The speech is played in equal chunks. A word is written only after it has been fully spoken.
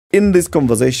In this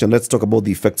conversation, let's talk about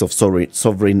the effects of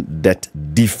sovereign debt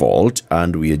default.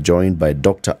 And we are joined by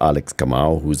Dr. Alex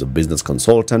Kamau, who is a business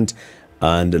consultant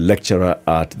and a lecturer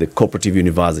at the Cooperative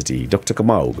University. Dr.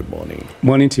 Kamau, good morning.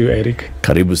 Morning to you, Eric.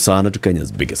 Karibu sana to Kenya's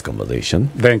biggest conversation.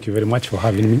 Thank you very much for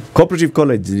having me. Cooperative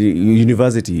College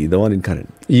University, the one in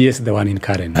Karen? Yes, the one in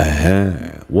Karen.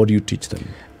 What do you teach them?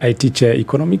 I teach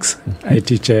economics. I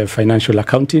teach financial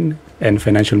accounting and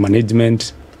financial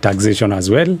management, taxation as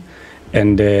well,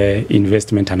 and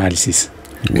investment analysis.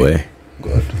 Where?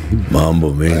 God.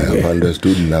 Mambo, man. I have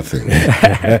understood nothing.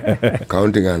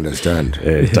 Counting, I understand.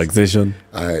 Taxation?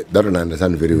 That one I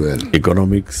understand very well.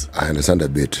 Economics? I understand a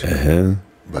bit.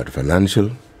 But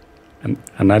financial?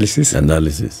 Analysis?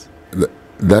 Analysis.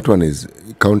 That one is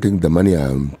counting the money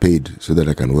I'm paid so that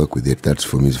I can work with it. That's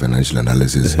for me is financial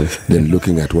analysis. Then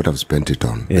looking at what I've spent it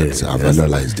on. I've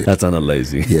analyzed it. That's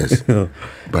analyzing. Yes.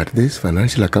 But this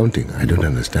financial accounting, I don't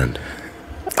understand.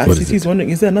 He's wondering,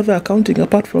 is there another accounting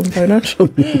apart from financial?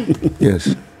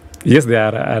 Yes. Yes,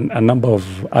 there are a number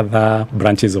of other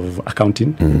branches of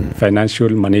accounting. Financial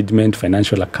management,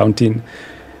 financial accousing.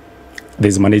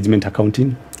 There's management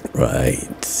accounting. Right.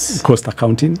 Cost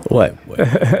accounting. Why?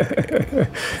 There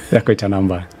are quite a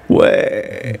number.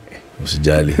 Why?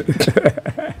 Usijali.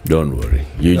 Don't worry.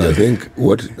 I think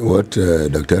what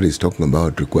Dr. is talking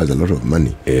about requires a lot of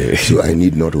money. So I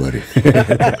need not worry.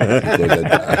 Because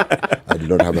I do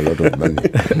not have a lot of money.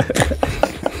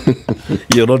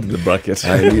 You're not in the bracket.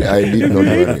 I need not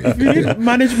worry.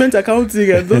 Management,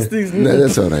 accounting, and those things. No,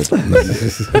 that's all right.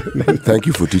 Thank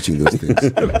you for teaching those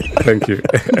things. Thank you.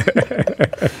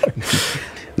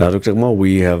 Now, Dr. Kamau,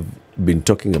 we have been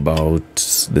talking about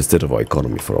the state of our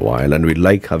economy for a while, and we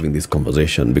like having this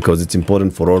conversation because it's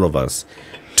important for all of us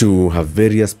to have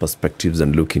various perspectives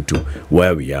and look into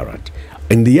where we are at.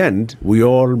 In the end, we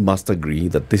all must agree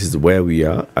that this is where we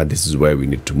are and this is where we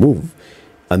need to move.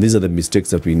 And these are the mistakes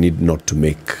that we need not to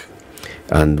make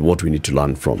and what we need to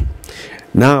learn from.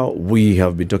 Now, we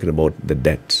have been talking about the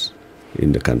debt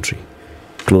in the country.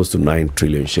 Close to 9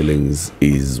 trillion shillings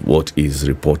is what is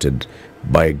reported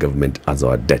by government as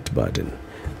our debt burden.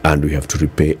 And we have to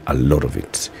repay a lot of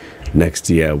it. Next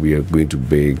year, we are going to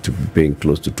be paying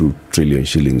close to 2 trillion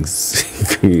shillings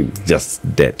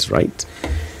just debt, right?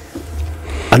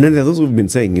 And then there are those who've been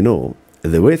saying, you know,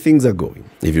 the way things are going,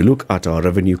 if you look at our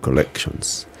revenue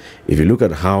collections, if you look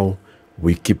at how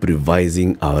we keep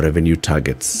revising our revenue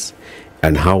targets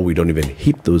and how we don't even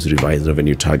hit those revised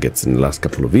revenue targets in the last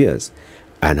couple of years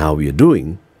and how we are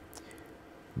doing,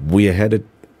 we are headed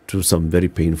to some very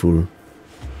painful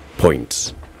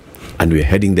points. And we're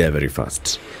heading there very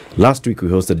fast. Last week we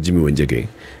hosted Jimmy Wenjege,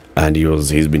 and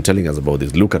he's been telling us about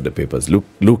this. Look at the papers,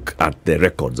 look at the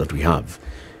records that we have.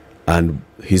 And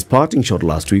his parting shot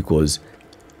last week was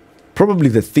probably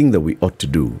the thing that we ought to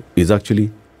do is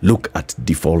actually look at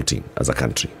defaulting as a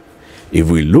country. If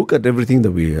we look at everything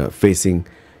that we are facing,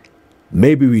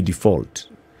 maybe we default.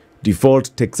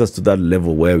 Default takes us to that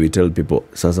level where we tell people,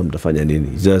 sasa mtafanya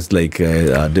nini? Just like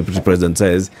our deputy president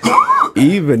says,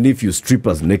 even if you strip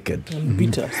us naked and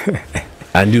beat us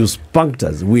and you spanked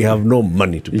us, we have no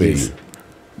money to pay you.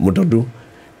 Mutodu.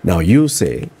 Now you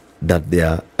say that there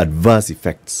are adverse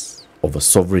effects of a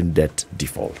sovereign debt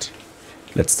default.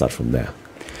 Let's start from there.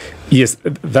 Yes,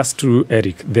 that's true,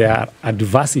 Eric. There are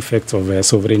adverse effects of a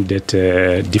sovereign debt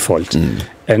default.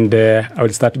 And I will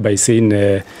start by saying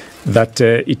that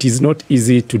it is not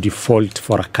easy to default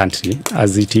for a country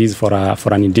as it is for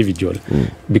an individual.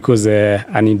 Because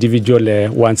an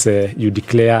individual, once you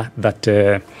declare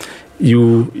that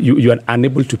you are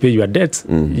unable to pay your debts,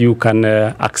 you can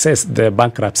access the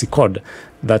bankruptcy code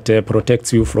that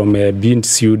protects you from being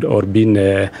sued or being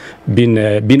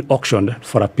auctioned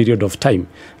for a period of time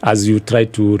as you try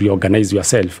to reorganize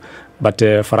yourself. But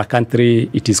for a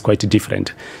country, it is quite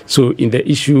different. So in the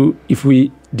issue, if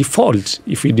we default,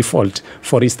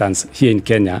 for instance, here in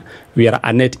Kenya, we are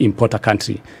a net importer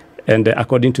country. And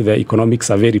according to the economic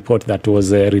survey report that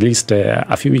was released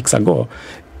a few weeks ago,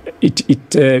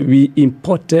 we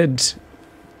imported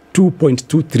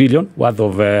 2.2 trillion worth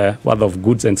of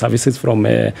goods and services from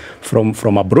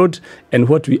abroad, and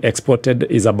what we exported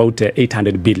is about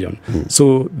 800 billion.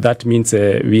 So that means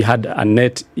we had a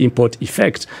net import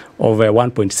effect of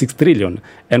 1.6 trillion.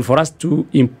 And for us to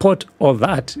import all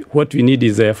that, what we need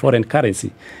is foreign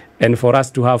currency. And for us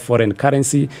to have foreign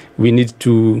currency, we need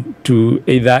to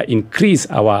either increase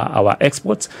our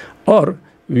exports or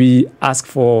we ask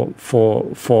for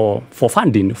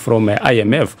funding from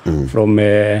IMF, from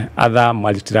other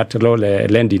multilateral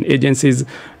lending agencies,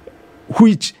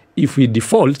 which, if we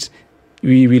default,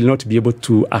 we will not be able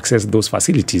to access those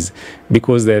facilities,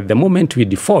 because the moment we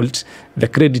default, the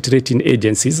credit rating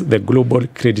agencies, the global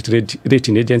credit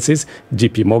rating agencies,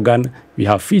 JP Morgan, we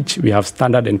have Fitch, we have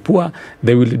Standard and Poor,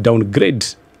 they will downgrade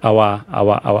our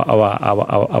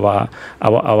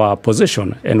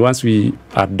position. And once we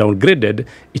are downgraded,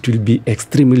 it will be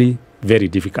extremely very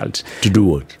difficult. To do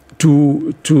what?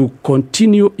 To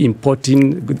continue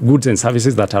importing goods and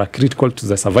services that are critical to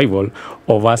the survival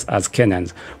of us as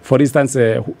Kenyans. For instance,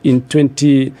 in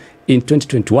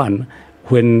 2021,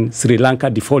 when Sri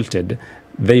Lanka defaulted,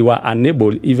 they were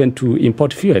unable even to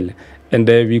import fuel. And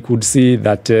we could see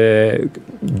that the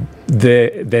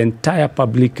entire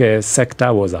public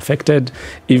sector was affected.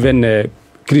 Even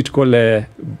critical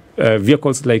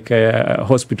vehicles like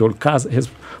hospital cars,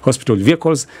 hospital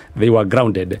vehicles, they were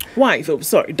grounded. Why? So,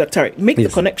 sorry, Dr. Make the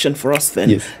connection for us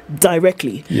then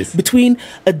directly Yes. between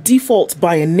a default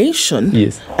by a nation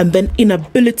and then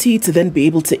inability to then be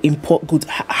able to import goods.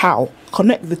 How?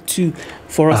 Connect the two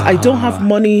for us. I don't have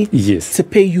money to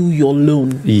pay you your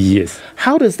loan.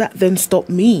 How does that then stop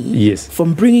me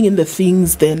from bringing in the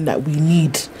things then that we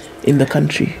need in the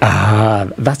country?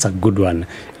 That's a good one.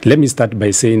 Let me start by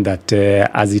saying that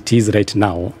as it is right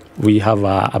now, we have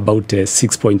about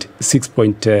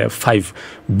 6.5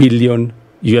 billion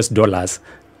US dollars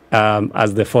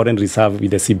as the foreign reserve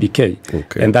with the CBK.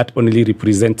 And that only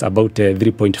represents about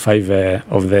 3.5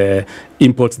 of the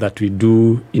imports that we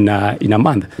do in a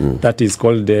month. That is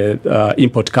called the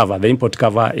import cover. The import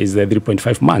cover is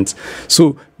 3.5 months.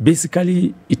 So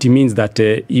basically, it means that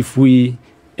if we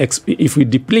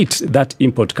deplete that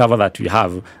import cover that we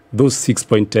have, those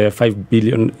 6.5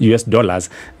 billion US dollars,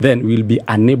 then we'll be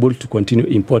unable to continue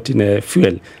importing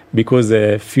fuel, because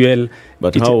fuel.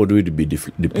 But how would we be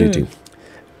depleting?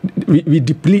 We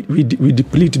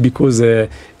deplete because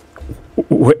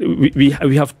we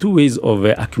have two ways of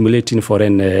accumulating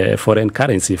foreign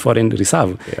currency, foreign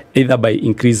reserve, either by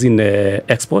increasing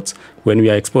exports. When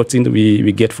we are exporting,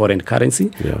 we get foreign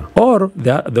currency, or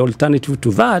the alternative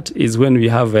to that is when we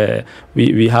have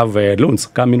loans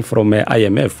coming from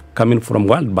IMF, coming from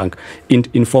World Bank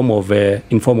in form of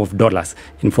dollars,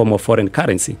 in form of foreign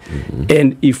currency.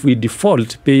 And if we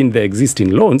default paying the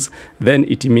existing loans, then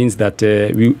it means that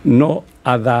no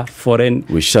other foreign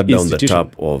we shut down the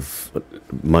tap of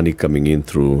money coming in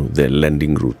through the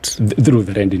lending route. Through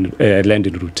the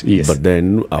lending route, yes. But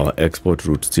then our export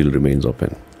route still remains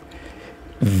open.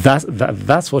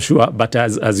 That's for sure. But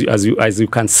as you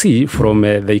can see from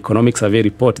the economic survey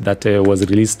report that was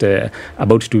released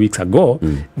about 2 weeks ago,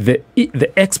 the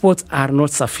exports are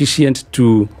not sufficient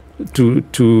to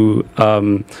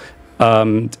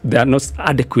they are not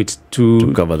adequate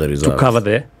to cover the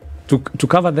reserves.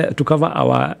 To cover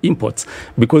our imports,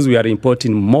 because we are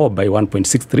importing more by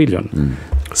 1.6 trillion.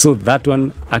 So that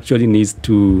one actually needs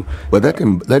to. But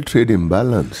that trade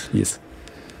imbalance. Yes.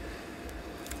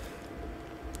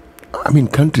 I mean,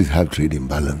 countries have trade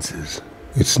imbalances.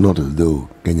 It's not as though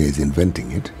Kenya is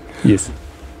inventing it. Yes.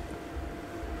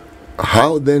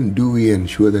 How then do we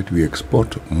ensure that we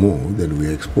export more than we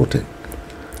are exporting?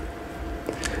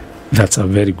 That's a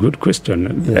very good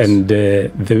question. Yes. And the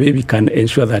way we can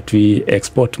ensure that we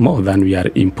export more than we are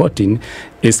importing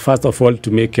is, first of all,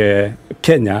 to make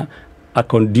Kenya a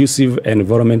conducive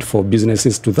environment for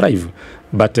businesses to thrive.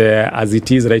 But as it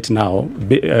is right now,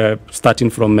 starting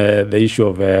from the issue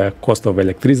of cost of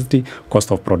electricity,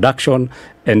 cost of production,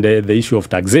 and the issue of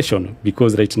taxation,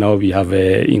 because right now we have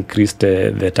increased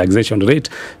the taxation rate,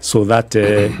 so that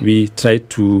we try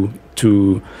to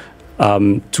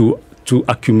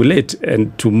accumulate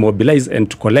and to mobilize and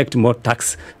to collect more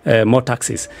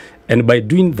taxes. And by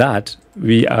doing that,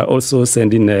 we are also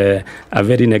sending a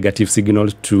very negative signal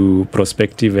to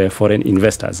prospective foreign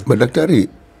investors. But Daktari,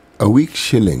 a weak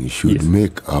shilling should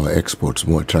make our exports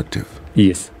more attractive.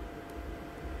 Yes.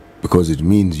 Because it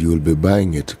means you will be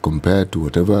buying it compared to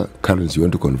whatever currency you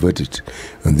want to convert it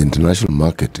on the international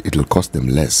market. It will cost them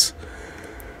less.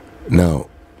 Now,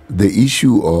 the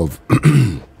issue of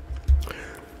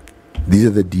these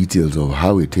are the details of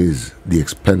how it is, the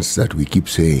expense that we keep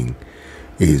saying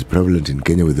is prevalent in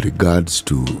Kenya with regards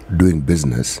to doing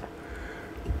business.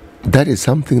 That is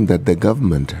something that the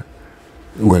government,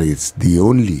 the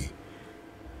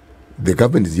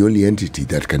government is the only entity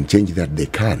that can change that. They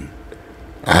can.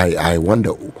 I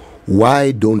wonder,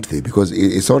 why don't they? Because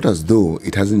it's not as though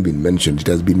it hasn't been mentioned. It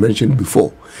has been mentioned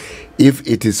before. If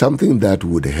it is something that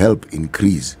would help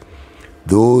increase,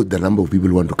 though the number of people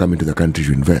who want to come into the country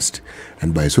to invest,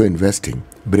 and by so investing,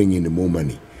 bring in more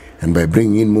money, and by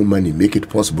bringing in more money, make it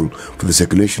possible for the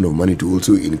circulation of money to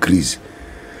also increase.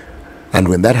 And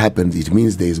when that happens, it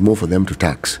means there is more for them to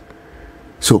tax.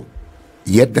 So,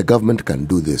 Yet the government can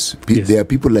do this. There are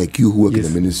people like you who work in the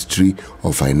Ministry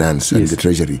of Finance and the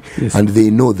Treasury, and they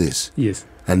know this. Yes.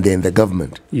 And they're in the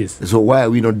government. Yes. So why are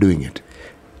we not doing it?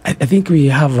 I think we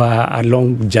have a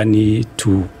long journey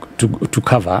to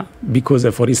cover, because,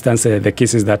 for instance, the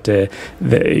cases that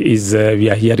we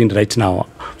are hearing right now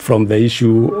from the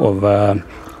issue of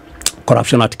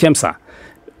corruption at KEMSA,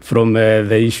 from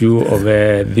the issue of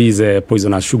this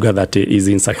poisonous sugar that is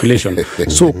in circulation.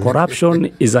 So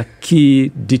corruption is a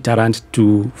key deterrent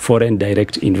to foreign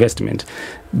direct investment,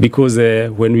 because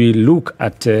when we look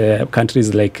at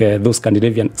countries like those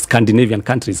Scandinavian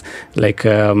countries like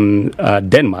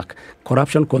Denmark,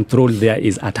 corruption control there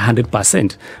is at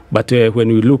 100%. But when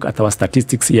we look at our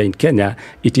statistics here in Kenya,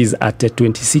 it is at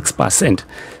 26%.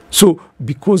 So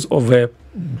because of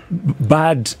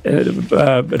bad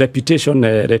reputation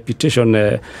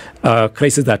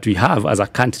crisis that we have as a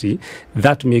country,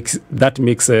 that makes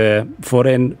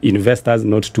foreign investors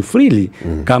not to freely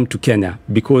come to Kenya,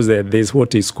 because there's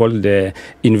what is called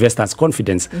investors'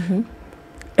 confidence.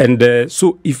 And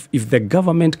so if the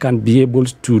government can be able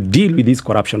to deal with these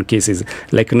corruption cases,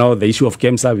 like now the issue of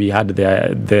KEMSA, we had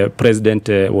the president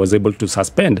was able to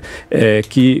suspend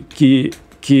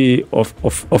key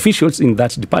officials in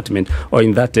that department or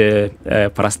in that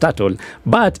parastatal.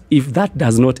 But if that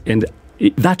does not end,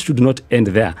 that should not end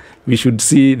there. We should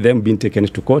see them being taken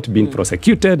to court, being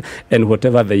prosecuted, and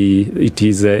whatever it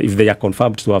is, if they are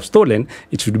confirmed to have stolen,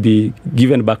 it should be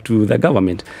given back to the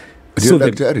government. So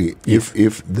Dr. Ari,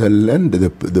 if the land,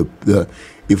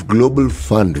 if Global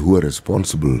Fund, who are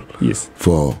responsible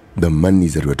for the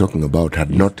monies that we're talking about,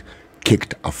 had not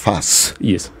kicked a fuss,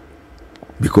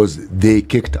 because they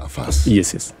kicked a fuss.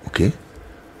 Yes. Okay.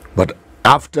 But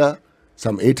after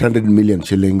some 800 million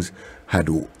shillings had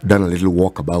done a little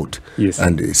walkabout,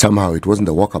 and somehow it wasn't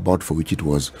the walkabout for which it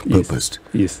was purposed.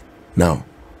 Yes. Now,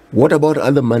 what about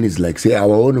other monies, like, say,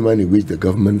 our own money, which the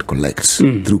government collects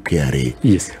through KRA?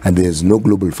 And there's no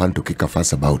Global Fund to kick a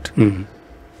fuss about. And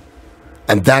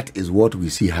that is what we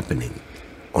see happening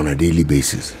on a daily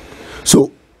basis.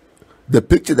 So the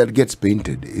picture that gets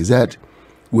painted is that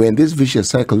we're in this vicious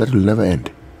cycle that will never end.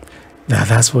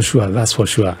 That's for sure. That's for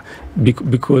sure.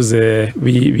 Because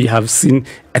we have seen,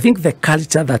 I think, the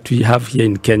culture that we have here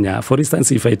in Kenya. For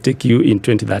instance, if I take you in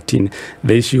 2013,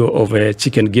 the issue of a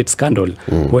Chicken Gate scandal,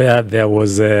 where there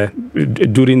was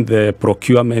during the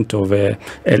procurement of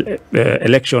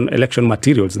election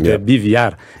materials, the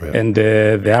BVR, and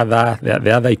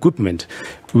the other equipment,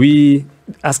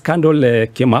 a scandal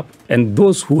came up, and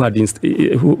those who had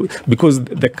because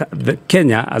the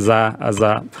Kenya as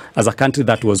a country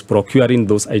that was procuring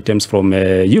those items from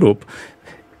Europe,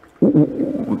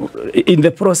 in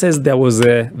the process there was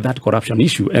that corruption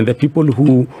issue, and the people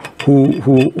who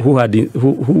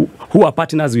are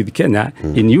partners with Kenya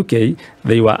in UK,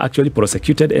 they were actually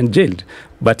prosecuted and jailed.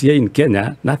 But here in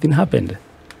Kenya, nothing happened.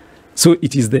 So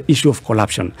it is the issue of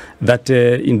corruption that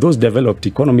in those developed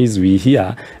economies we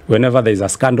hear, whenever there is a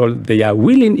scandal, they are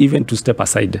willing even to step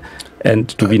aside and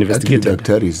to be investigated.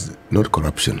 That is not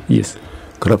corruption. Yes.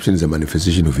 Corruption is a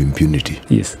manifestation of impunity.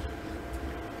 Yes.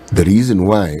 The reason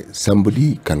why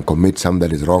somebody can commit something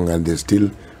that is wrong and they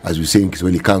still, as we say in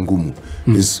Kiswahili, kangumu,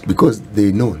 is because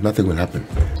they know nothing will happen.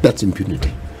 That's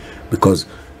impunity. Because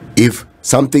if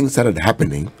something started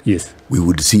happening, we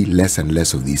would see less and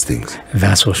less of these things.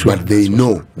 That's for sure. But they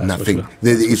know nothing.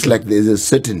 It's like there's a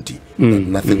certainty that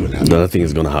nothing will happen. Nothing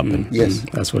is going to happen. Yes.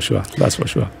 That's for sure. That's for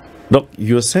sure. Doc,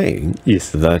 you're saying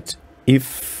that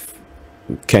if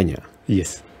Kenya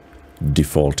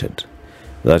defaulted,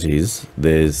 that is,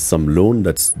 there's some loan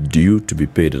that's due to be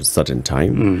paid at a certain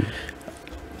time,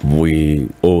 we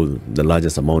owe the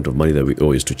largest amount of money that we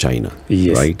owe is to China,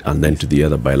 right? And then to the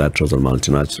other bilaterals and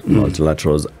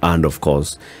multilaterals, and of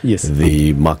course,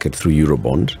 the market through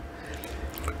Eurobond.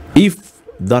 If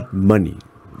that money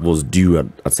was due at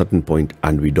a certain point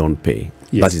and we don't pay,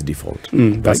 that is default.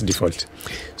 That's default.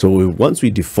 So once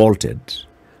we defaulted,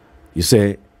 you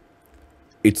say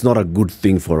it's not a good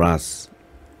thing for us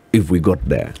if we got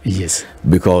there. Yes.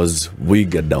 Because we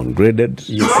get downgraded,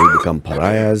 we become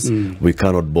pariahs, we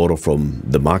cannot borrow from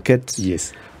the market.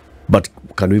 Yes. But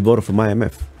can we borrow from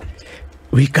IMF?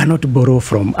 We cannot borrow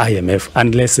from IMF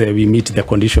unless we meet the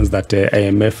conditions that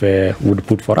IMF would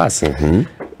put for us.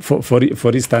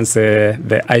 For instance,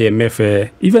 the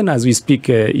IMF, even as we speak,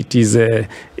 it is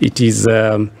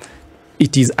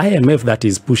IMF that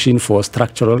is pushing for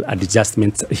structural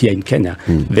adjustments here in Kenya.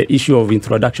 The issue of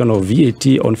introduction of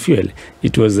VAT on fuel,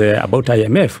 it was about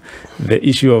IMF. The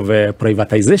issue of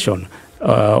privatization,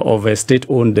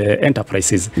 state-owned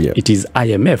enterprises. It is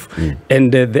IMF.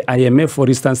 And the IMF, for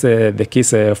instance, the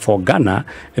case for Ghana,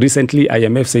 recently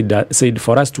IMF said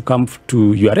for us to come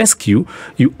to your rescue,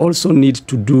 you also need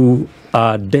to do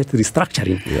debt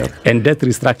restructuring. And debt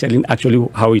restructuring, actually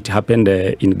how it happened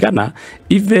in Ghana,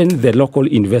 even the local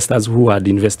investors who had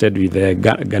invested with the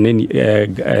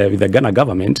Ghana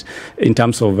government in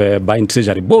terms of buying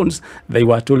treasury bonds, they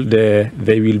were told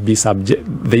they will be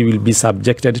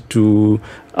subjected to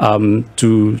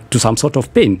some sort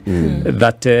of pain,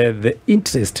 that the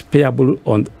interest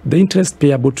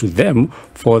payable to them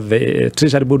for the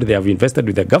treasury bond they have invested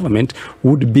with the government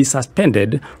would be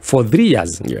suspended for 3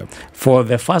 years. For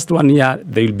the first 1 year,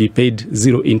 they will be paid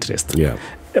 0 interest.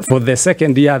 For the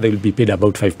second year, they will be paid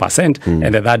about 5%.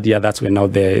 And the third year, that's when now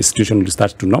the institution will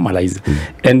start to normalize.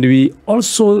 And we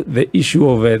also, the issue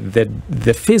of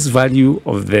the face value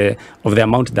of the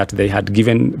amount that they had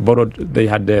given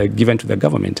to the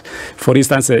government. For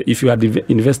instance, if you had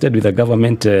invested with the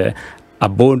government a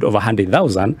bond of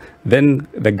 100,000, then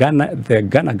the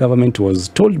Ghana government was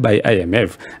told by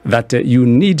IMF that you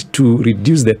need to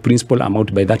reduce the principal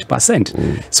amount by that percent.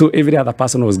 So every other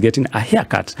person was getting a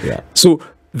haircut. So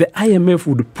the IMF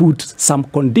would put some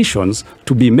conditions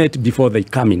to be met before they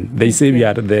come in. They say we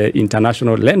are the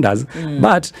international lenders,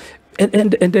 but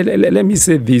and let me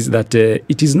say this, that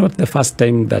it is not the first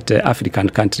time that African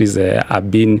countries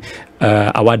have been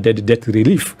awarded debt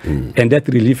relief. And debt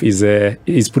relief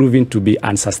is proving to be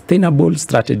unsustainable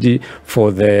strategy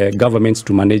for the governments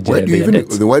to manage their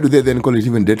debts. Why do they then call it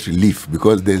even debt relief?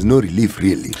 Because there's no relief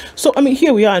really. So, I mean,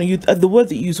 here we are, and the word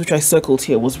that you used, which I circled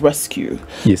here, was rescue.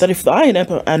 That if the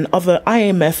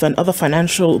IMF and other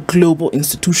financial global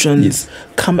institutions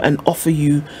come and offer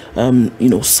you,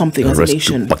 something as a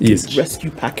nation,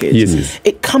 rescue package,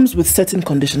 it comes with certain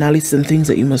conditionalities and things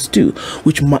that you must do,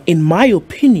 which, in my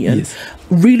opinion,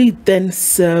 really then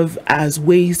serve as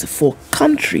ways for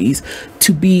countries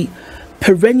to be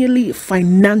perennially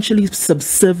financially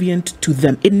subservient to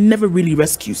them. It never really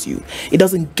rescues you. It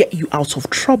doesn't get you out of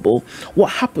trouble.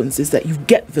 What happens is that you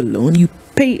get the loan, you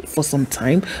pay it for some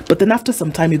time, but then after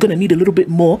some time you're going to need a little bit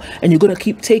more, and you're going to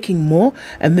keep taking more,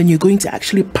 and then you're going to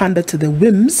actually pander to the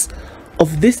whims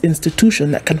of this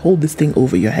institution that can hold this thing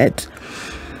over your head.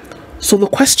 So the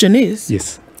question is,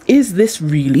 is this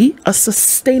really a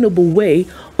sustainable way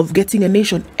of getting a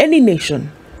nation, any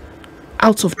nation,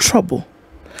 out of trouble?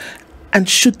 And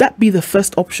should that be the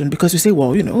first option? Because you say,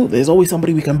 well, there's always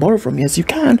somebody we can borrow from. Yes, you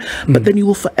can. But then you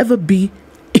will forever be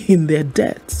in their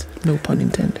debt. No pun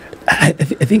intended. I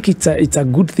think it's a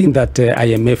good thing that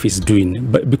IMF is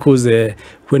doing, but because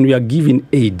when we are giving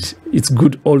aid, it's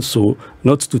good also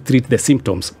not to treat the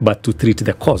symptoms, but to treat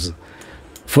the cause.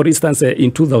 For instance,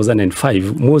 in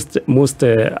 2005, most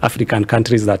African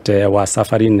countries that were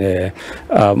suffering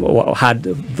had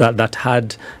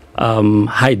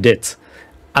high debts.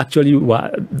 Actually,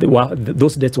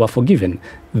 those debts were forgiven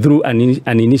through an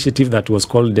initiative that was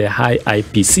called the High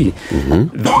IPC.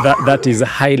 That is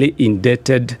highly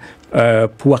indebted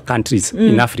poor countries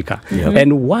in Africa.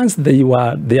 And once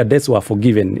their debts were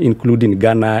forgiven, including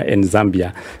Ghana and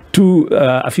Zambia,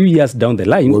 a few years down the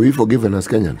line, were we forgiven as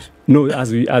Kenyans? No,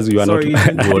 as we are not. We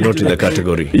were not in the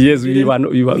category. Yes, you are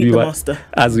not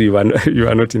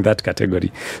in that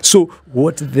category. So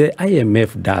what the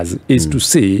IMF does is to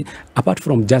say, apart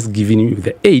from just giving you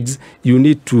the aids, you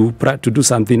need to do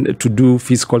something, to do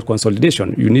fiscal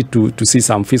consolidation. You need to see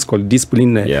some fiscal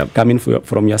discipline coming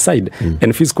from your side.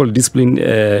 And fiscal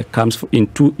discipline comes in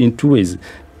two ways.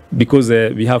 Because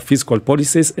we have fiscal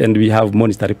policies and we have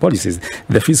monetary policies.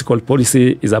 The fiscal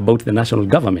policy is about the national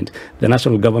government. The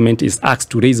national government is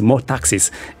asked to raise more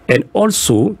taxes and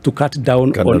also to cut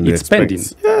down on its spending.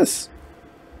 Yes.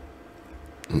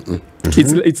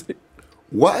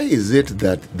 Why is it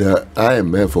that the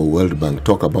IMF or World Bank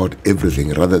talk about everything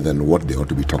rather than what they ought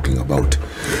to be talking about?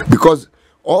 Because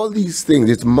all these things,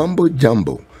 it's mumbo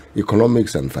jumbo,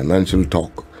 economics and financial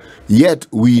talk. Yet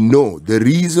we know the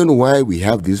reason why we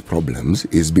have these problems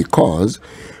is because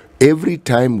every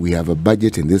time we have a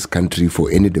budget in this country for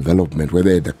any development, whether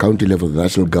at the county level or the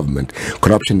national government,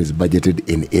 corruption is budgeted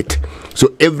in it.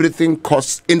 So everything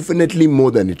costs infinitely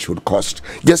more than it should cost,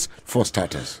 just for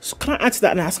starters. So can I add to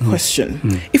that and ask a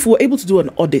question? If we're able to do an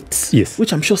audit,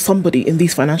 which I'm sure somebody in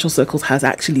these financial circles has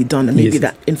actually done, and maybe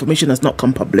that information has not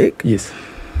come public,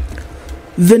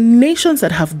 the nations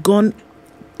that have gone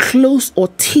close or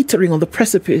teetering on the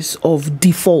precipice of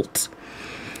default,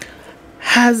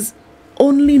 has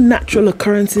only natural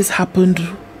occurrences happened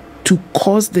to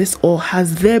cause this, or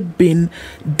has there been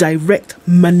direct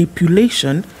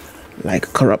manipulation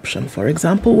like corruption, for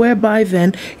example, whereby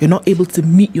then you're not able to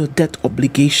meet your debt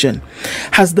obligation?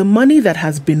 Has the money that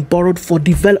has been borrowed for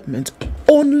development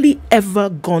only ever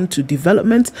gone to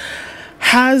development?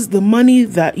 Has the money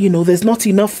that, there's not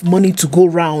enough money to go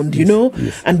round,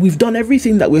 and we've done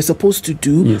everything that we're supposed to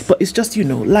do, but it's just,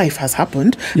 life has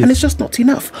happened and it's just not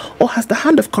enough? Or has the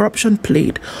hand of corruption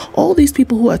played? All these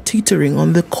people who are teetering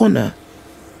on the corner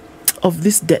of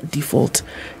this debt default,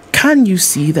 can you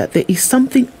see that there is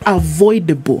something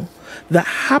avoidable that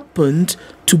happened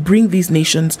to bring these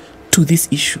nations to this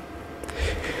issue?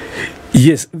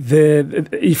 Yes,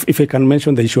 if I can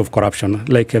mention the issue of corruption,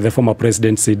 like the former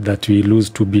president said that we lose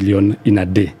 2 billion in a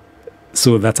day.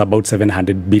 So that's about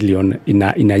 700 billion in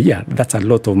a year. That's a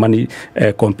lot of money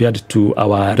compared to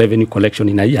our revenue collection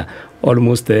in a year,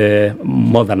 almost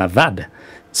more than a third.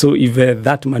 So if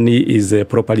that money is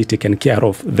properly taken care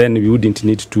of, then we wouldn't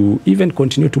need to even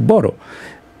continue to borrow.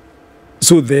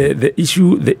 So the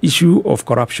issue of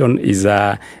corruption is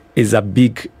a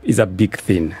big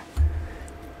thing.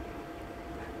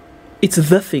 It's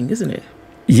the thing, isn't it?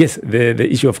 Yes, the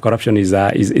issue of corruption is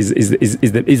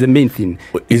the main thing.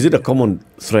 Is it a common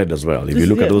thread as well? If you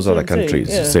look at those other countries,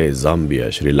 say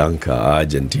Zambia, Sri Lanka,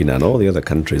 Argentina, and all the other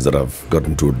countries that have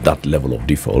gotten to that level of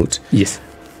default, yes,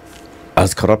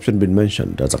 has corruption been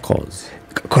mentioned as a cause?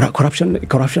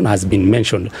 Corruption has been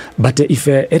mentioned, but if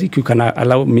Eric, you can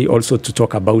allow me also to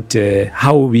talk about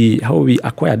how we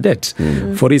acquire debt.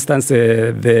 For instance,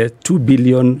 the $2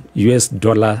 billion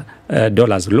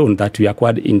dollars loan that we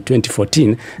acquired in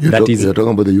 2014. You're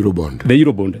talking about the Eurobond. The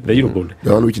Eurobond.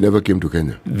 The one which never came to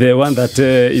Kenya. The one that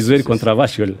is very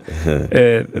controversial.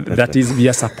 That is, we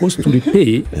are supposed to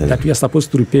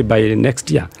repay by next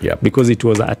year, because it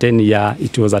was a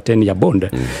 10-year bond.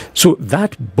 So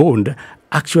that bond,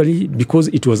 actually, because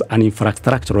it was an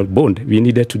infrastructural bond, we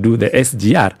needed to do the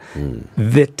SGR.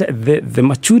 The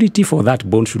maturity for that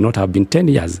bond should not have been 10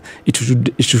 years. It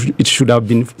should have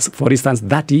been, for instance,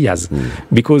 30 years,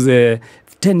 because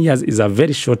 10 years is a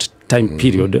very short time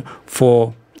period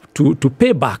to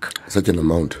pay back such an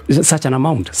amount.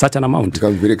 It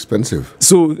becomes very expensive.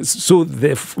 So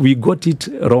we got it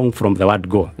wrong from the word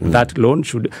go. That Eurobond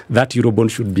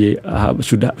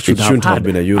should have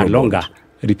been a longer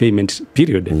repayment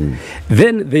period.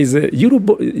 Then there's a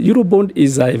Eurobond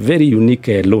is a very unique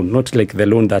loan, not like the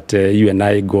loan that you and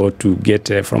I go to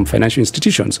get from financial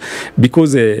institutions,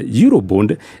 because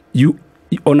Eurobond, you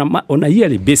on a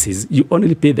yearly basis, you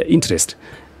only pay the interest,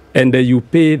 and you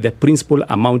pay the principal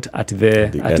amount at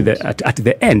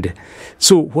the end.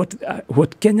 So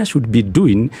what Kenya should be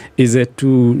doing is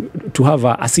to have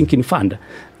a sinking fund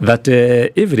that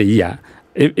every year,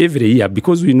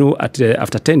 because we know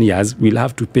after 10 years we'll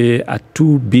have to pay a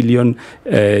 $2 billion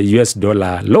US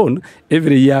dollar loan.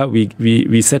 Every year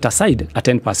we set aside a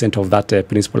 10% of that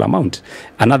principal amount.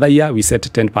 Another year we set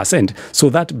 10%, so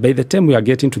that by the time we are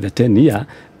getting to the 10-year,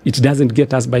 it doesn't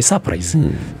get us by surprise.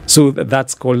 So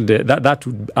that's called, that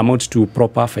would amount to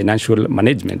proper financial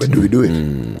management. But do we do it?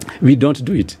 We don't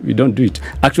do it.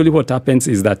 Actually, what happens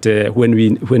is that when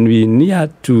we near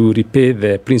to repay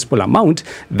the principal amount,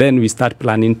 then we start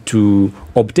planning to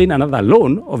obtain another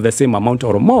loan of the same amount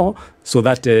or more, so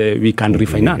that we can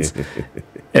refinance.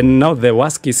 And now the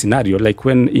worst case scenario, like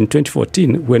when in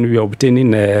 2014, when we were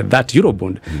obtaining that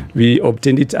Eurobond, we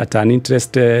obtained it at an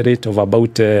interest rate of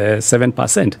about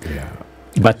 7%.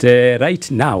 But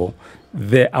right now,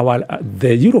 the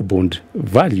Eurobond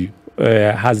value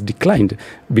has declined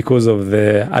because of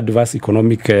the adverse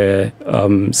economic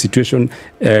situation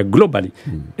globally.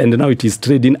 And now it is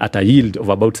trading at a yield of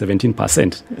about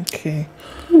 17%. Okay.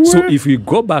 So if we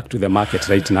go back to the market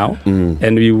right now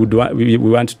and we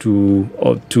want to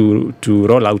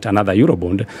roll out another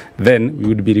Eurobond, then we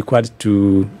would be required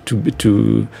to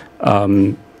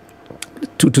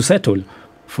settle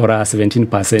for a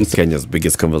 17%. Kenya's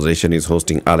Biggest Conversation is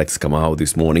hosting Alex Kamau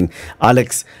this morning.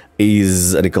 Alex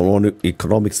is an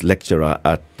economics lecturer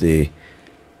at the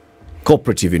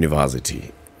Cooperative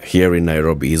University here in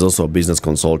Nairobi. He's also a business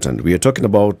consultant. We are talking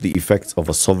about the effects of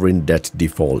a sovereign debt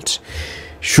default.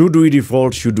 Should we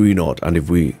default? Should we not? And if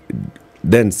we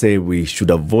then say we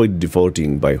should avoid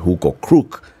defaulting by hook or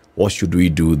crook, what should we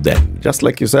do then? Just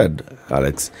like you said,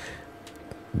 Alex,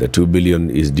 the 2 billion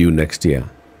is due next year,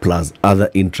 plus other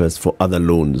interest for other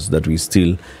loans that we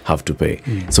still have to pay.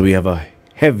 So we have a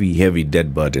heavy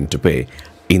debt burden to pay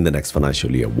in the next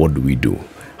financial year. What do we do?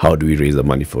 How do we raise the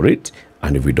money for it?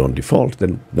 And if we don't default,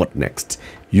 then what next?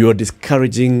 You're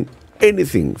discouraging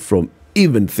anything from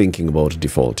even thinking about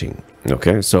defaulting.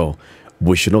 Okay, so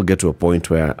we should not get to a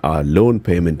point where our loan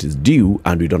payment is due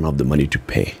and we don't have the money to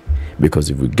pay.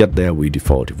 Because if we get there, we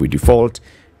default. If we default,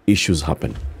 issues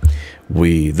happen,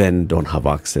 we then don't have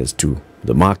access to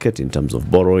the market in terms of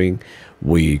borrowing.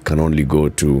 We can only go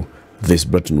to these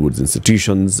Bretton Woods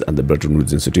institutions, and the Bretton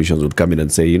Woods institutions would come in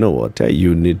and say, you know what,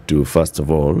 you need to, first of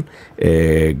all,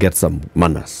 get some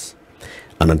manners.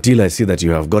 And until I see that you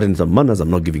have gotten some manners,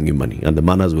 I'm not giving you money. And the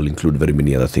manners will include very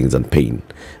many other things, and pain.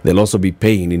 There'll also be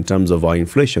pain in terms of our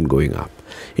inflation going up,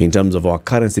 in terms of our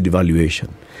currency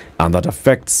devaluation. And that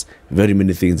affects very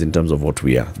many things in terms of what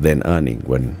we are then earning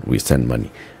when we send money.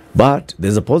 But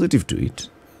there's a positive to it.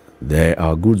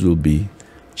 Our goods will be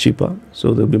cheaper,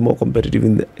 so they'll be more competitive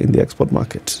in the export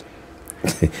market.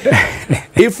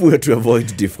 If we were to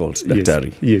avoid default,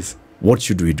 Daktari, yes. What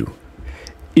should we do?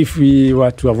 If we were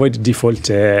to avoid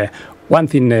default, one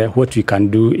thing what we can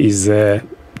do is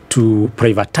to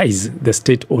privatize the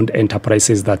state-owned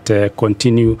enterprises that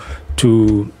continue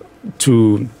to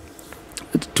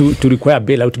require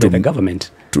bailout by the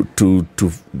government. To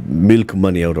milk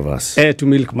money out of us. To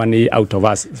milk money out of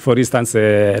us. For instance,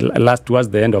 towards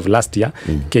the end of last year,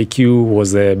 KQ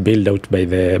was bailed out by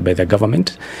the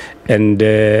government, and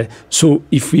so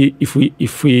if we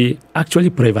actually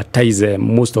privatize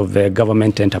most of the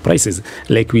government enterprises,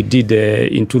 like we did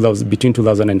between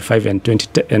 2005 and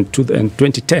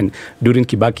 2010 during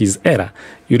Kibaki's era.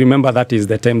 You remember that is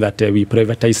the time that we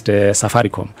privatized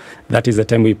Safaricom. That is the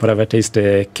time we privatized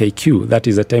KQ. That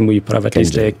is the time we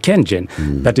privatized Kengen.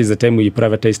 That is the time we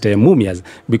privatized Mumias.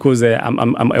 Because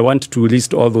I want to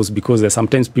list all those because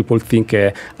sometimes people think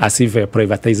as if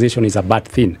privatization is a bad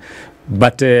thing.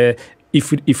 But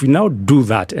if we now do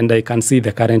that, and I can see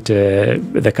the current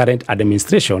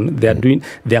administration, they have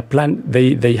planned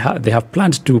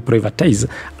to privatize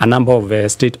a number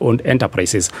of state-owned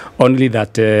enterprises. Only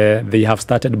that they have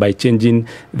started by changing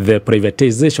the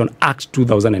Privatization Act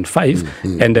 2005,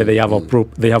 and they have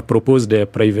proposed a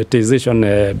privatization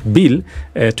bill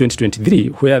 2023,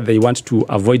 where they want to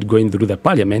avoid going through the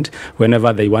parliament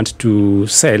whenever they want to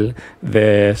sell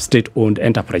the state-owned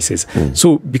enterprises.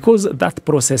 So because that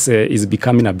process is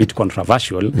becoming a bit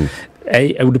controversial,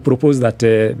 I would propose that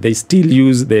they still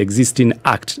use the existing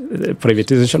act,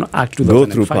 Privatization Act 2005. Go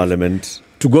through Parliament.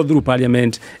 To go through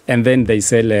Parliament, and then they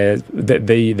sell,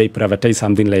 they privatize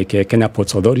something like Kenya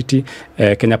Ports Authority,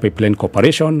 Kenya Pipeline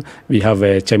Corporation. We have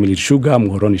Chamili Sugar,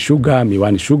 Muhoroni Sugar,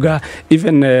 Miwani Sugar.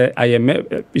 Even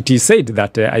IMF, it is said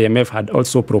that IMF had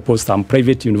also proposed some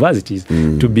private universities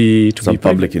to be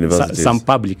public universities.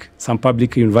 Some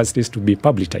public universities to be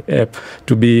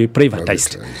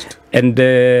privatized. And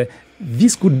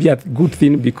this could be a good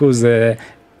thing because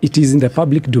it is in the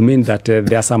public domain that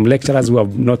there are some lecturers who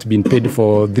have not been paid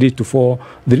for 3 to 4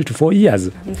 years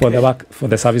for the work, for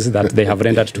the services that they have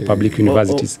rendered to public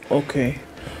universities. Okay.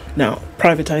 Now,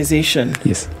 privatization.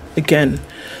 Yes. Again,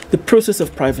 the process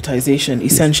of privatization,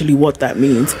 essentially what that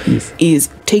means is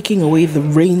taking away the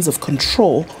reins of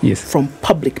control from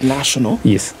public national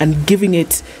and giving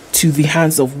it to the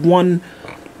hands of one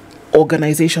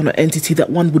organization or entity that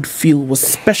one would feel was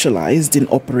specialized in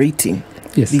operating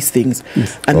these things.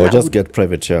 And or just get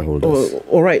private shareholders.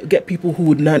 Or get people who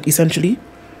would not essentially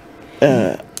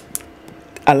put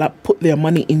their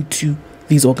money into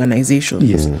these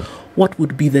organizations. What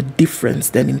would be the difference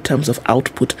then in terms of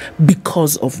output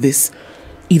because of this?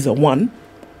 Either one,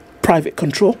 private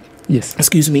control,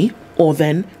 or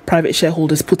then private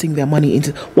shareholders putting their money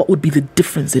into. What would be the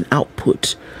difference in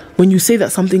output? When you say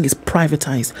that something is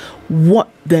privatized, what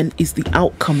then is the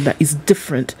outcome that is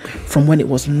different from when it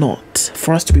was not?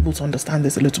 For us to be able to understand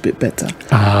this a little bit better.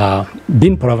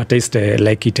 Being privatized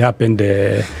like it happened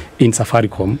in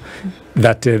Safaricom,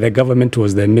 that the government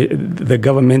was the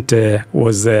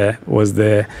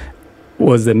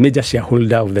major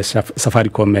shareholder of the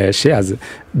Safaricom shares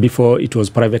before it was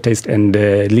privatized and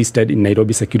listed in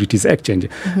Nairobi Securities Exchange.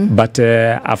 But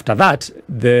after that,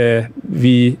 there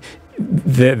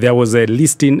was a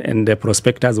listing and the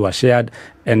prospectus were shared,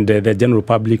 and the general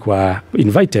public were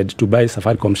invited to buy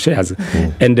Safaricom shares.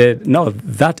 And now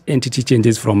that entity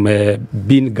changes from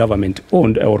being government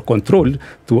owned or controlled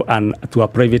to a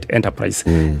private enterprise.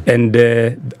 And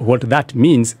what that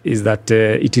means is that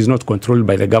it is not controlled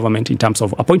by the government in terms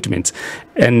of appointments.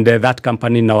 And that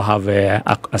company now have a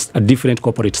different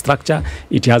corporate structure.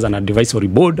 It has an advisory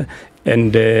board,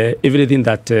 and everything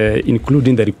that,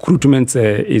 including the recruitment,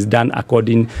 is done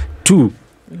according to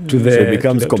the. So it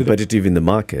becomes competitive in the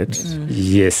market.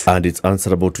 Yes. And it's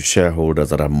answerable to shareholders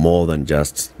that are more than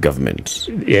just government.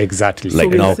 Exactly.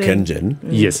 Like so now Kengen.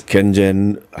 Yes.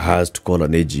 Kengen has to call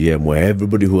an AGM where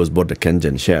everybody who has bought the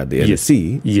Kengen share, the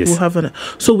LC. Will have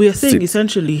so we are saying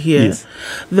essentially here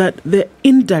that they're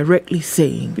indirectly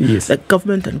saying that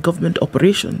government and government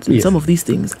operations and some of these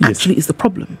things actually is the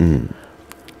problem.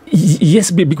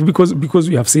 Yes, because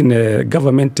we have seen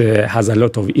government has a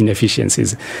lot of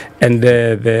inefficiencies, and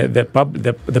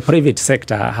the private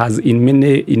sector has in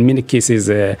many cases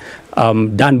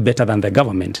done better than the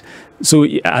government. So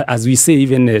as we say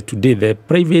even today, the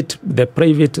private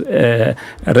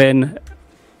ran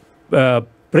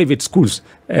private schools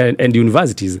and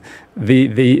universities,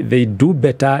 they do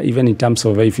better even in terms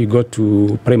of if you go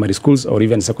to primary schools or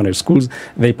even secondary schools,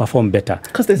 they perform better.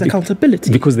 Because there's accountability.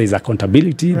 Because there's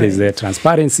accountability, right. There's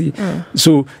transparency.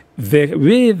 So the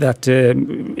way that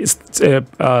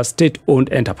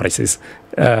state-owned enterprises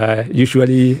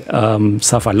usually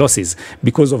suffer losses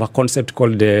because of a concept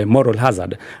called moral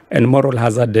hazard. And moral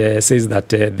hazard says that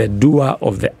the doer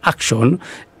of the action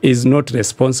is not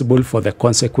responsible for the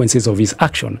consequences of his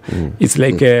action. It's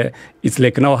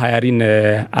like now hiring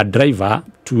a driver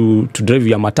to drive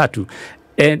your matatu,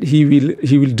 and he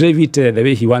will drive it the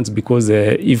way he wants, because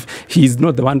if he is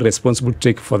not the one responsible to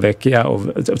take for the care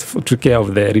of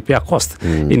the repair cost.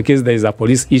 In case there is a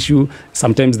police issue,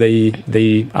 sometimes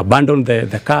they abandon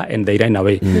the car and they run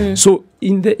away. So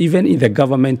even in the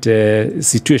government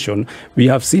situation, we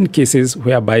have seen cases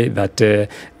whereby that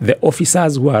the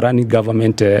officers who are running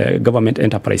government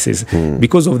enterprises,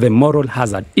 because of the moral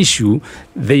hazard issue,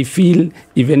 they feel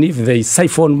even if they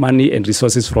siphon money and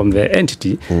resources from the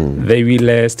entity, they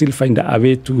will still find a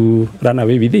way to run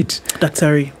away with it. That's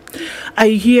Harry. I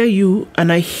hear you,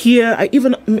 and I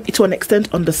even to an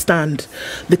extent understand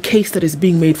the case that is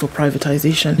being made for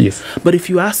privatization. Yes. But if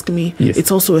you ask me, yes, it's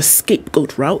also a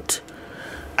scapegoat route.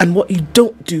 And what you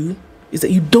don't do is that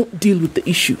you don't deal with the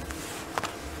issue.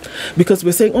 Because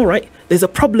we're saying, all right, there's a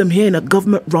problem here in a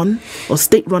government-run or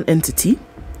state-run entity,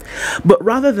 but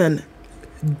rather than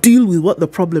deal with what the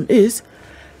problem is,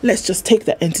 let's just take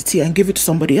that entity and give it to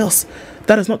somebody else.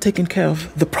 That has not taken care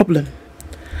of the problem.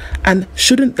 And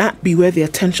shouldn't that be where the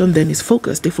attention then is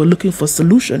focused if we're looking for a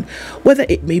solution, whether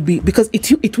it may be, because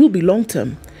it will be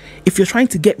long-term. If you're trying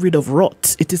to get rid of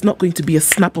rot, it is not going to be a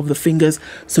snap of the fingers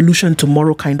solution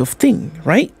tomorrow kind of thing,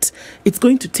 right? It's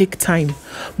going to take time.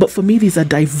 But for me, these are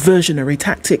diversionary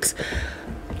tactics.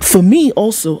 For me,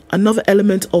 also, another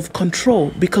element of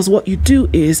control, because what you do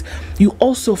is you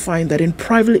also find that in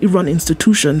privately run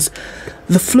institutions,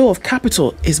 the flow of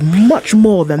capital is much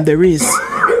more than there is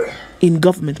in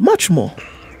government, much more.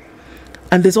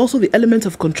 And there's also the element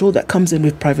of control that comes in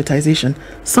with privatization.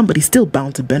 Somebody's still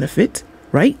bound to benefit,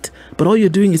 right? But all you're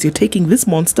doing is you're taking this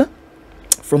monster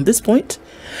from this point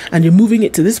and you're moving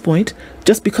it to this point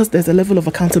just because there's a level of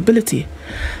accountability.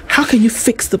 How can you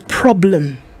fix the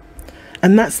problem?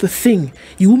 And that's the thing.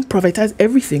 You won't privatize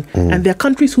everything. And there are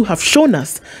countries who have shown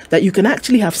us that you can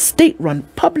actually have state-run,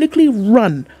 publicly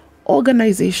run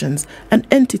organizations and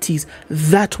entities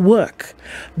that work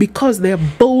because they're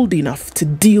bold enough to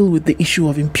deal with the issue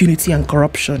of impunity and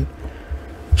corruption.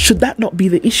 Should that not be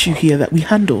the issue here that we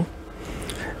handle?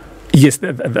 Yes,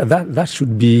 that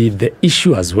should be the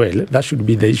issue as well. That should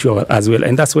be the issue as well.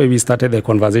 And that's why we started the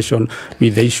conversation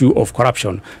with the issue of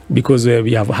corruption, because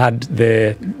we have had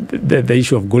the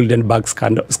issue of Golden Bag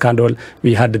scandal.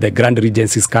 We had the Grand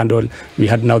Regency scandal. We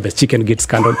had now the Chicken Gate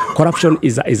scandal. Corruption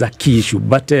is a key issue.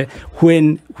 But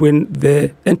when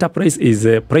the enterprise is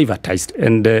privatized,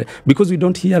 and because we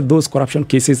don't hear those corruption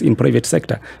cases in private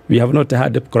sector, we have not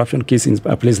had a corruption case in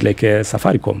a place like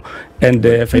Safaricom and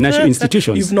financial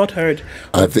institutions. You've not heard.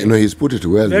 I think no, he's put it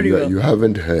well. Very well. You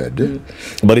haven't heard.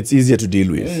 But it's easier to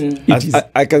deal with.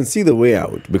 I can see the way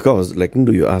out, because like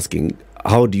Ndu, you're asking,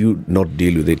 how do you not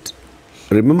deal with it?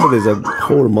 Remember, there's a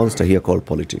whole monster here called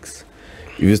politics.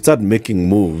 If you start making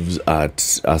moves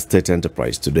at a state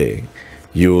enterprise today,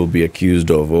 you will be accused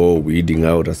of weeding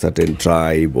out a certain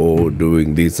tribe or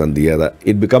doing this and the other.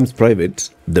 It becomes private.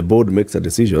 The board makes a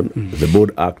decision. The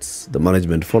board acts. The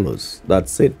management follows.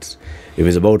 That's it. If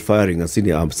it's about firing a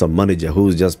some manager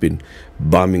who's just been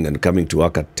bumming and coming to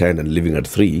work at 10 and leaving at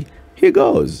 3, he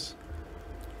goes.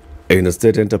 In a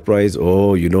state enterprise,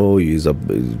 he's a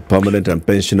permanent and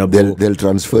pensionable. They'll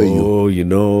transfer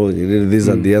you. This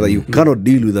and the other. You cannot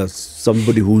deal with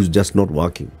somebody who's just not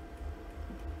working.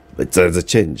 It's a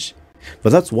change.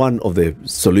 But that's one of the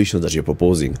solutions that you're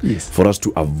proposing for us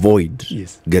to avoid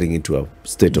getting into a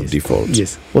state of default.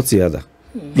 Yes. What's the other?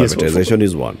 Privatization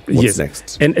is one. What's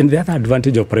next? And the other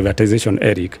advantage of privatization,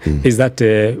 Eric, is that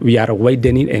we are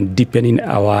widening and deepening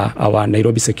our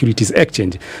Nairobi Securities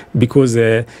Exchange, because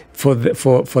for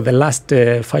the last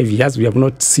 5 years, we have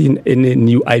not seen any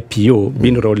new IPO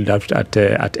being rolled out at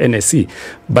NSE.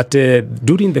 But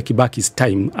during the Kibaki's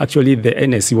time, actually the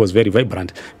NSE was very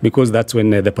vibrant, because that's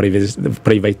when the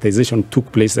privatization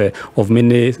took place of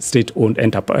many state-owned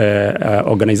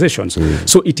organizations.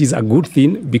 So it is a good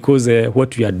thing, because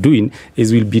what we are doing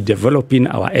is we'll be developing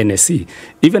our NSE.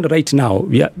 Even right now,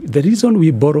 the reason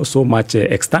we borrow so much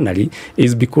externally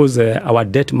is because our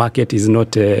debt market is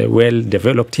not well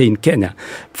developed here in Kenya.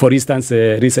 For instance,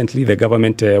 recently the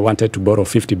government wanted to borrow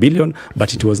 50 billion,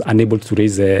 but it was unable to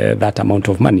raise that amount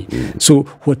of money. So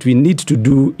what we need to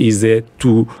do is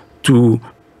to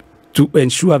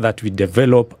ensure that we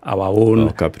develop our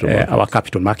own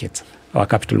capital markets.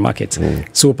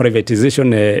 So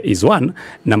privatization is one.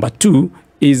 Number two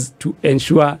is to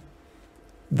ensure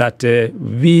that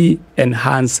we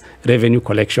enhance revenue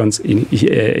collections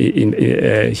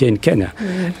here in Kenya.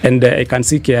 And I can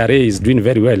see KRA is doing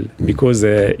very well, because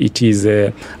it is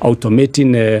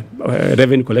automating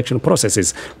revenue collection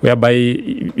processes, whereby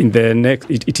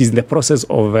it is in the process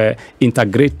of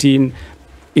integrating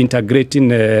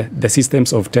the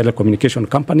systems of telecommunication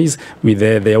companies with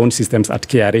their own systems at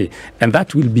KRA. And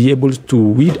that will be able to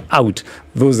weed out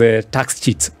those tax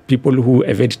cheats, people who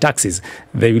evade taxes.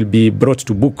 They will be brought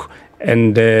to book.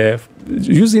 And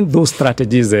using those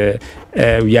strategies,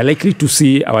 we are likely to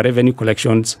see our revenue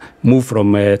collections move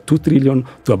from 2 trillion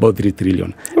to about 3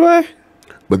 trillion.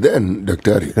 But then,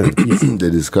 Dr. the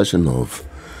discussion of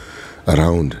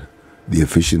around the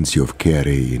efficiency of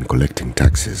KRA in collecting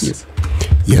taxes.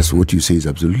 Yes, what you say is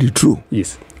absolutely true.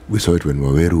 Yes. We saw it when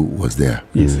Waweru was there.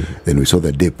 Yes. Then we saw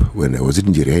the dip when was it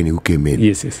Njeriaini who came in.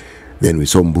 Yes. Then we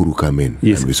saw Mburu come in.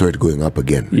 Yes. And we saw it going up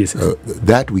again. Yes.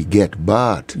 That we get,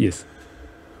 but yes.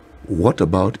 What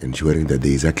about ensuring that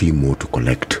there is actually more to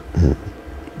collect?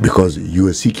 Because you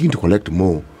are seeking to collect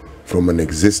more from an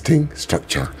existing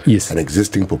structure, yes, an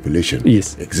existing population,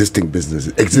 yes, existing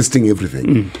businesses, existing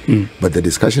everything. But the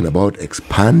discussion about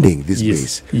expanding this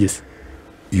base, yes,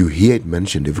 you hear it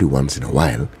mentioned every once in a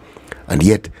while, and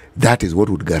yet that is what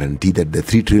would guarantee that the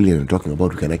 3 trillion I'm talking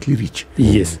about we can actually reach.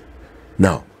 Yes.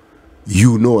 Now,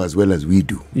 you know as well as we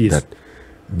do yes, that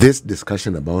this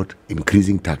discussion about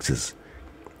increasing taxes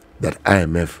that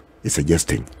IMF is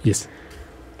suggesting, yes,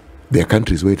 there are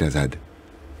countries where it has had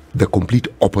the complete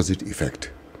opposite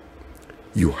effect.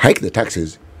 You hike the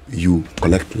taxes, you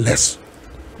collect less.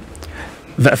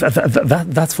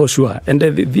 That's for sure. And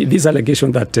this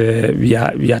allegation that we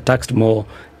are taxed more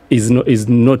is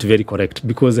not very correct,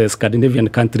 because Scandinavian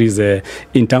countries,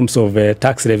 in terms of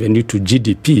tax revenue to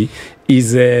GDP,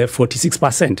 is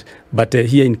 46%, but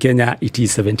here in Kenya it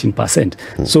is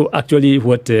 17%. So actually,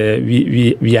 what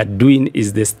we are doing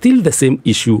is still the same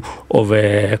issue of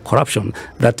corruption,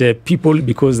 that people,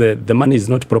 because the money is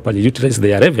not properly utilized,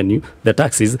 their revenue, the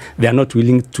taxes, they are not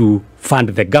willing to fund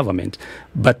the government.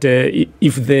 But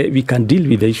if we can deal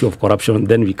with the issue of corruption,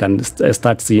 then we can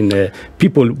start seeing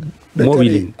people more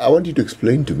willing. I want you to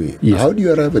explain to me, yes, how do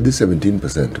you arrive at this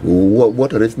 17%?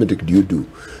 What arithmetic do you do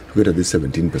to get at this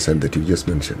 17% that you just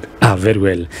mentioned? Very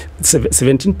well.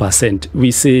 17%,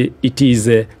 we say it is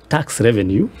tax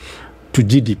revenue to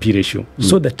GDP ratio.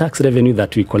 So the tax revenue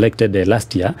that we collected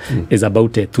last year is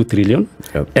about 2 trillion.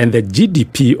 Yep. And the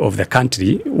GDP of the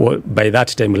country, by that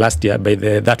time last year, by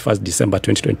that 1st December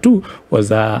 2022, was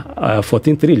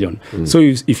 14 trillion. So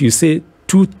if you say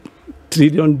 2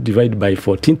 trillion divided by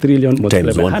 14 trillion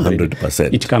multiplied by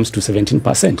 100%, it comes to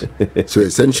 17%. So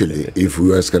essentially, if we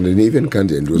were a Scandinavian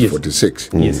country and it was 46,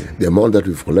 the amount that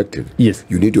we've collected,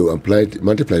 you need to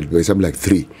multiply it by something like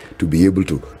 3 to be able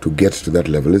to get to that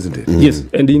level, isn't it? Yes,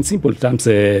 and in simple terms,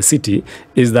 City,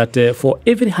 is that for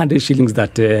every 100 shillings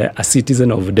that a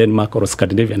citizen of Denmark or a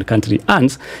Scandinavian country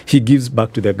earns, he gives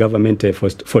back to the government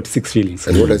 46 shillings.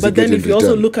 But then if you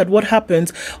also look at what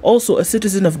happens, also a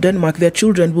citizen of Denmark, their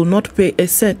children will not pay a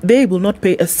cent. They will not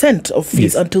pay a cent of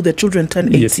fees until their children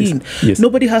turn 18. Yes.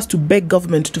 Nobody has to beg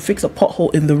government to fix a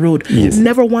pothole in the road.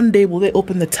 Never one day will they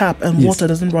open the tap and water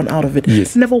doesn't run out of it.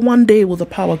 Never one day will the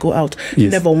power go out.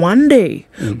 Never one day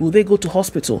will they go to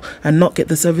hospital and not get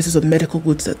the services of medical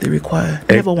goods that they require.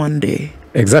 Never one day.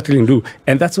 Exactly, Ndu.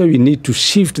 And that's why we need to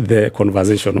shift the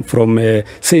conversation from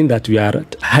saying that we are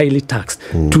highly taxed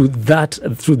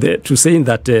to saying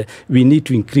that we need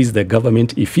to increase the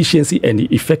government efficiency and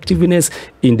effectiveness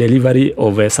in delivery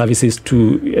of services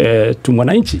to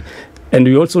Mwananchi. And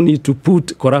we also need to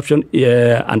put corruption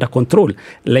under control.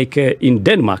 Like in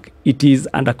Denmark, it is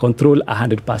under control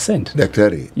 100%.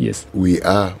 Daktari, yes, we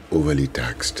are overly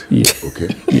taxed. Yes. Okay?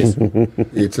 Yes.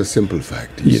 It's a simple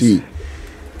fact. You see,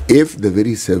 if the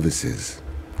very services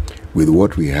with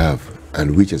what we have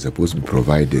and which are supposed to be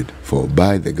provided for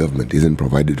by the government isn't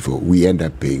provided for, we end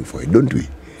up paying for it, don't we?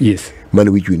 Yes.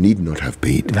 Money which we need not have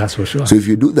paid. That's for sure. So if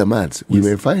you do the maths, we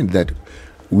may find that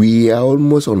we are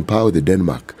almost on par with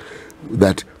Denmark,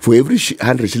 that for every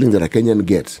 100 shillings that a Kenyan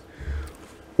gets,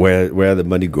 where the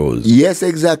money goes. Yes,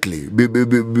 exactly.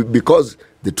 Because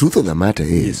the truth of the matter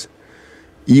is,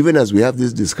 even as we have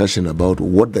this discussion about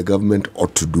what the government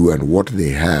ought to do and what they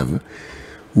have,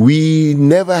 we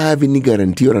never have any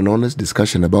guarantee or an honest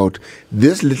discussion about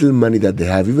this little money that they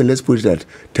have, even let's put it at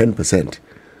 10%,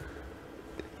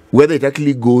 whether it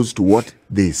actually goes to what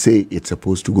they say it's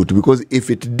supposed to go to. Because if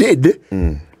it did,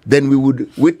 then we would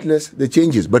witness the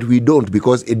changes, but we don't,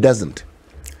 because it doesn't.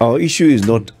 Our issue is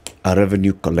not a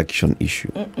revenue collection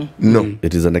issue. No.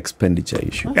 It is an expenditure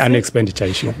issue. An expenditure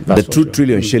issue. The 2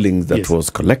 trillion shillings that was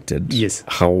collected, yes,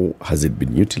 how has it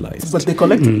been utilized? But they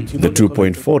collected the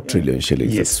 2.4 trillion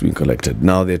shillings that's been collected.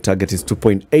 Now their target is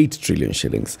 2.8 trillion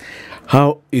shillings.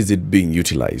 How is it being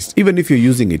utilized? Even if you're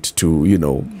using it to,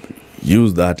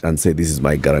 use that and say, this is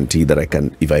my guarantee that I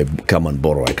can, if I come and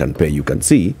borrow, I can pay, you can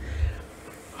see,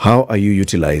 how are you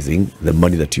utilizing the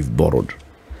money that you've borrowed?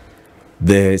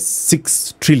 The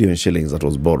 6 trillion shillings that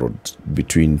was borrowed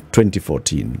between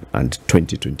 2014 and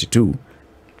 2022,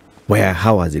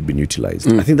 how has it been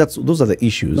utilized? I think those are the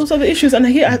issues. Those are the issues, and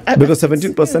here because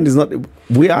 17% is not.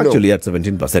 We are actually at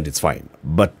 17%. It's fine,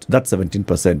 but that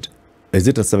 17%, is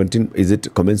it a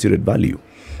commensurate value?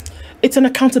 It's an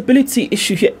accountability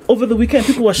issue here. Over the weekend,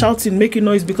 people were shouting, making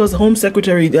noise because the Home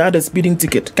Secretary, they had a speeding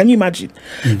ticket. Can you imagine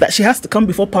that she has to come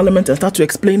before Parliament and start to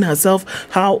explain herself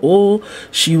how,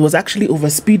 she was actually over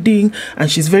speeding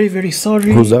and she's very, very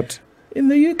sorry. Who's that? In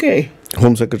the UK.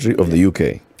 Home Secretary of the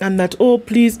UK. And that,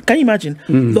 please, can you imagine?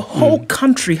 The whole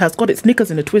country has got its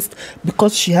knickers in a twist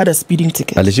because she had a speeding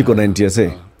ticket. And she got an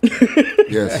NTSA.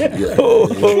 Yes.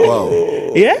 Wow.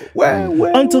 Yeah?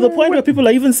 Until the point where people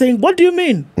are even saying, what do you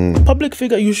mean? Public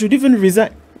figure, you should even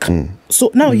resign.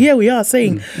 So now here we are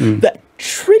saying that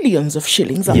trillions of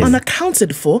shillings are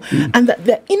unaccounted for and that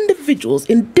there are individuals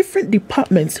in different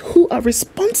departments who are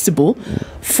responsible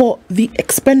for the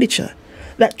expenditure.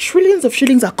 That trillions of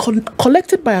shillings are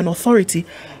collected by an authority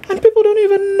and people don't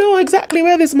even know exactly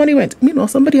where this money went. Meanwhile,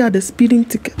 somebody had a speeding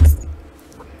ticket.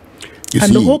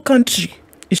 The whole country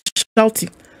is shouting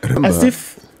as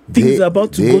if things are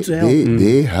about to go to hell.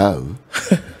 They have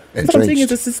something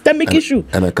is a systemic issue.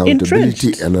 An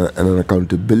accountability and an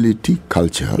accountability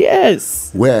culture.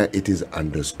 Yes. Where it is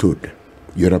understood.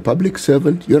 You're a public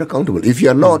servant, you're accountable. If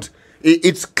you're not,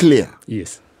 it's clear.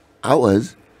 Yes.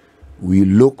 Ours, we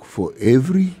look for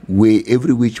every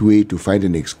which way to find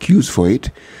an excuse for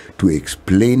it, to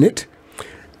explain it.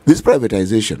 This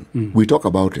privatization, we talk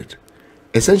about it.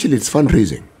 Essentially, it's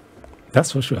fundraising.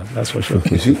 That's for sure.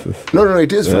 You see? No,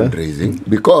 it is fundraising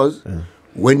because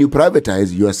when you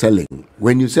privatize, you are selling.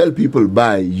 When you sell, people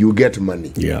buy, you get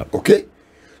money. Yeah. Okay?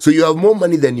 So you have more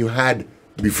money than you had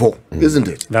before, isn't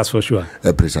it? That's for sure.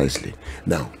 Precisely.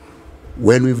 Now,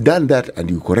 when we've done that, and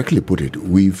you correctly put it,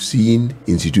 we've seen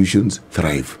institutions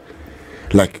thrive.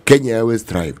 Like Kenya Airways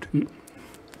thrived.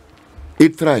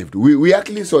 It thrived. We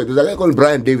actually saw it. There was a guy called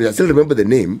Brian Davis. I still remember the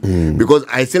name because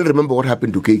I still remember what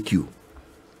happened to KQ.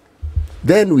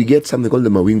 Then we get something called the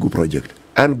Mawingu Project.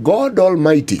 And God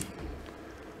Almighty,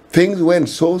 things went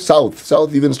so south.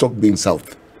 South even stopped being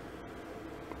south.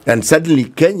 And suddenly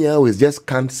Kenya Airways just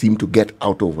can't seem to get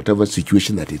out of whatever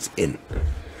situation that it's in.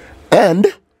 And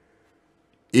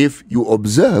if you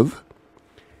observe,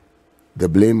 the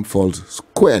blame falls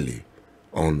squarely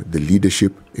on the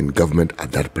leadership in government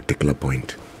at that particular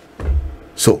point.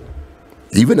 So,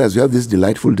 even as we have these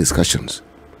delightful discussions,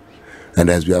 and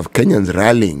as we have Kenyans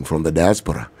rallying from the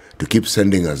diaspora to keep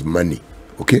sending us money,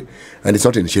 okay? And it's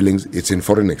not in shillings, it's in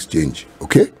foreign exchange,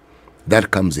 okay? That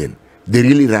comes in. They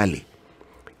really rally.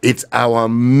 It's our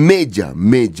major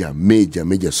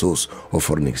source of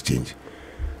foreign exchange.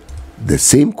 The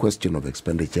same question of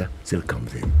expenditure still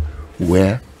comes in.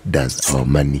 Where does our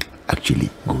money actually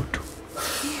go to?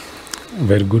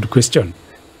 Very good question.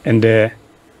 And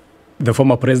the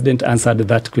former president answered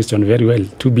that question very well.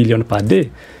 2 billion per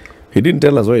day. He didn't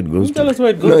tell us where it goes to. Tell us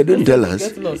where it goes. No, he didn't tell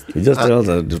us. He just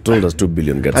told us 2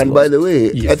 billion gets And lost. by the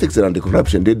way, Ethics and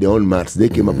Anti-Corruption did their own maths. They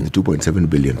came up with 2.7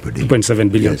 billion per day. 2.7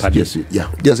 billion per day.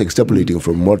 Just extrapolating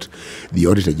from what the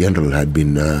Auditor General had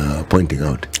been pointing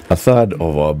out. A third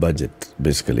of our budget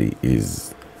basically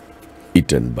is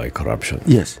eaten by corruption.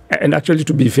 Yes. And actually,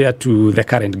 to be fair to the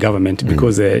current government,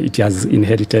 because it has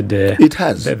inherited it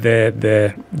has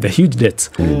the huge debts.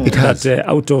 It has. That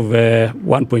out of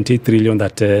 1.8 trillion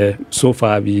that so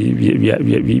far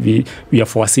we are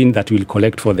foreseen that we'll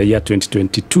collect for the year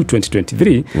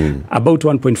 2022-2023, about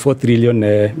 1.4 trillion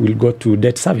will go to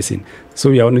debt servicing. So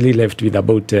we are only left with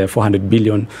about 400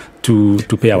 billion to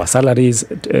pay our salaries,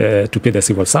 to pay the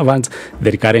civil servants,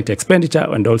 the recurrent expenditure,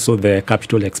 and also the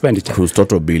capital expenditure. Whose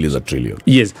total bill is $1 trillion.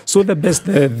 Yes. So the best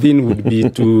thing would be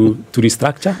to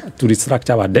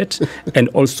restructure our debt and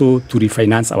also to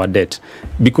refinance our debt,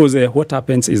 because what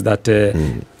happens is that.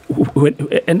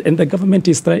 And the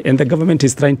government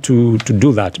is trying to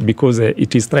do that, because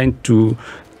it is trying to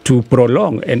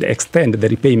prolong and extend the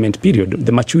repayment period,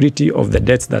 the maturity of the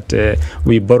debts that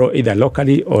we borrow either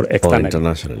locally or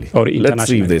externally. Or internationally. Let's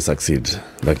see if they succeed.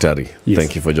 Daktari,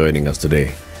 Thank you for joining us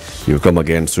today. You'll come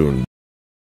again soon.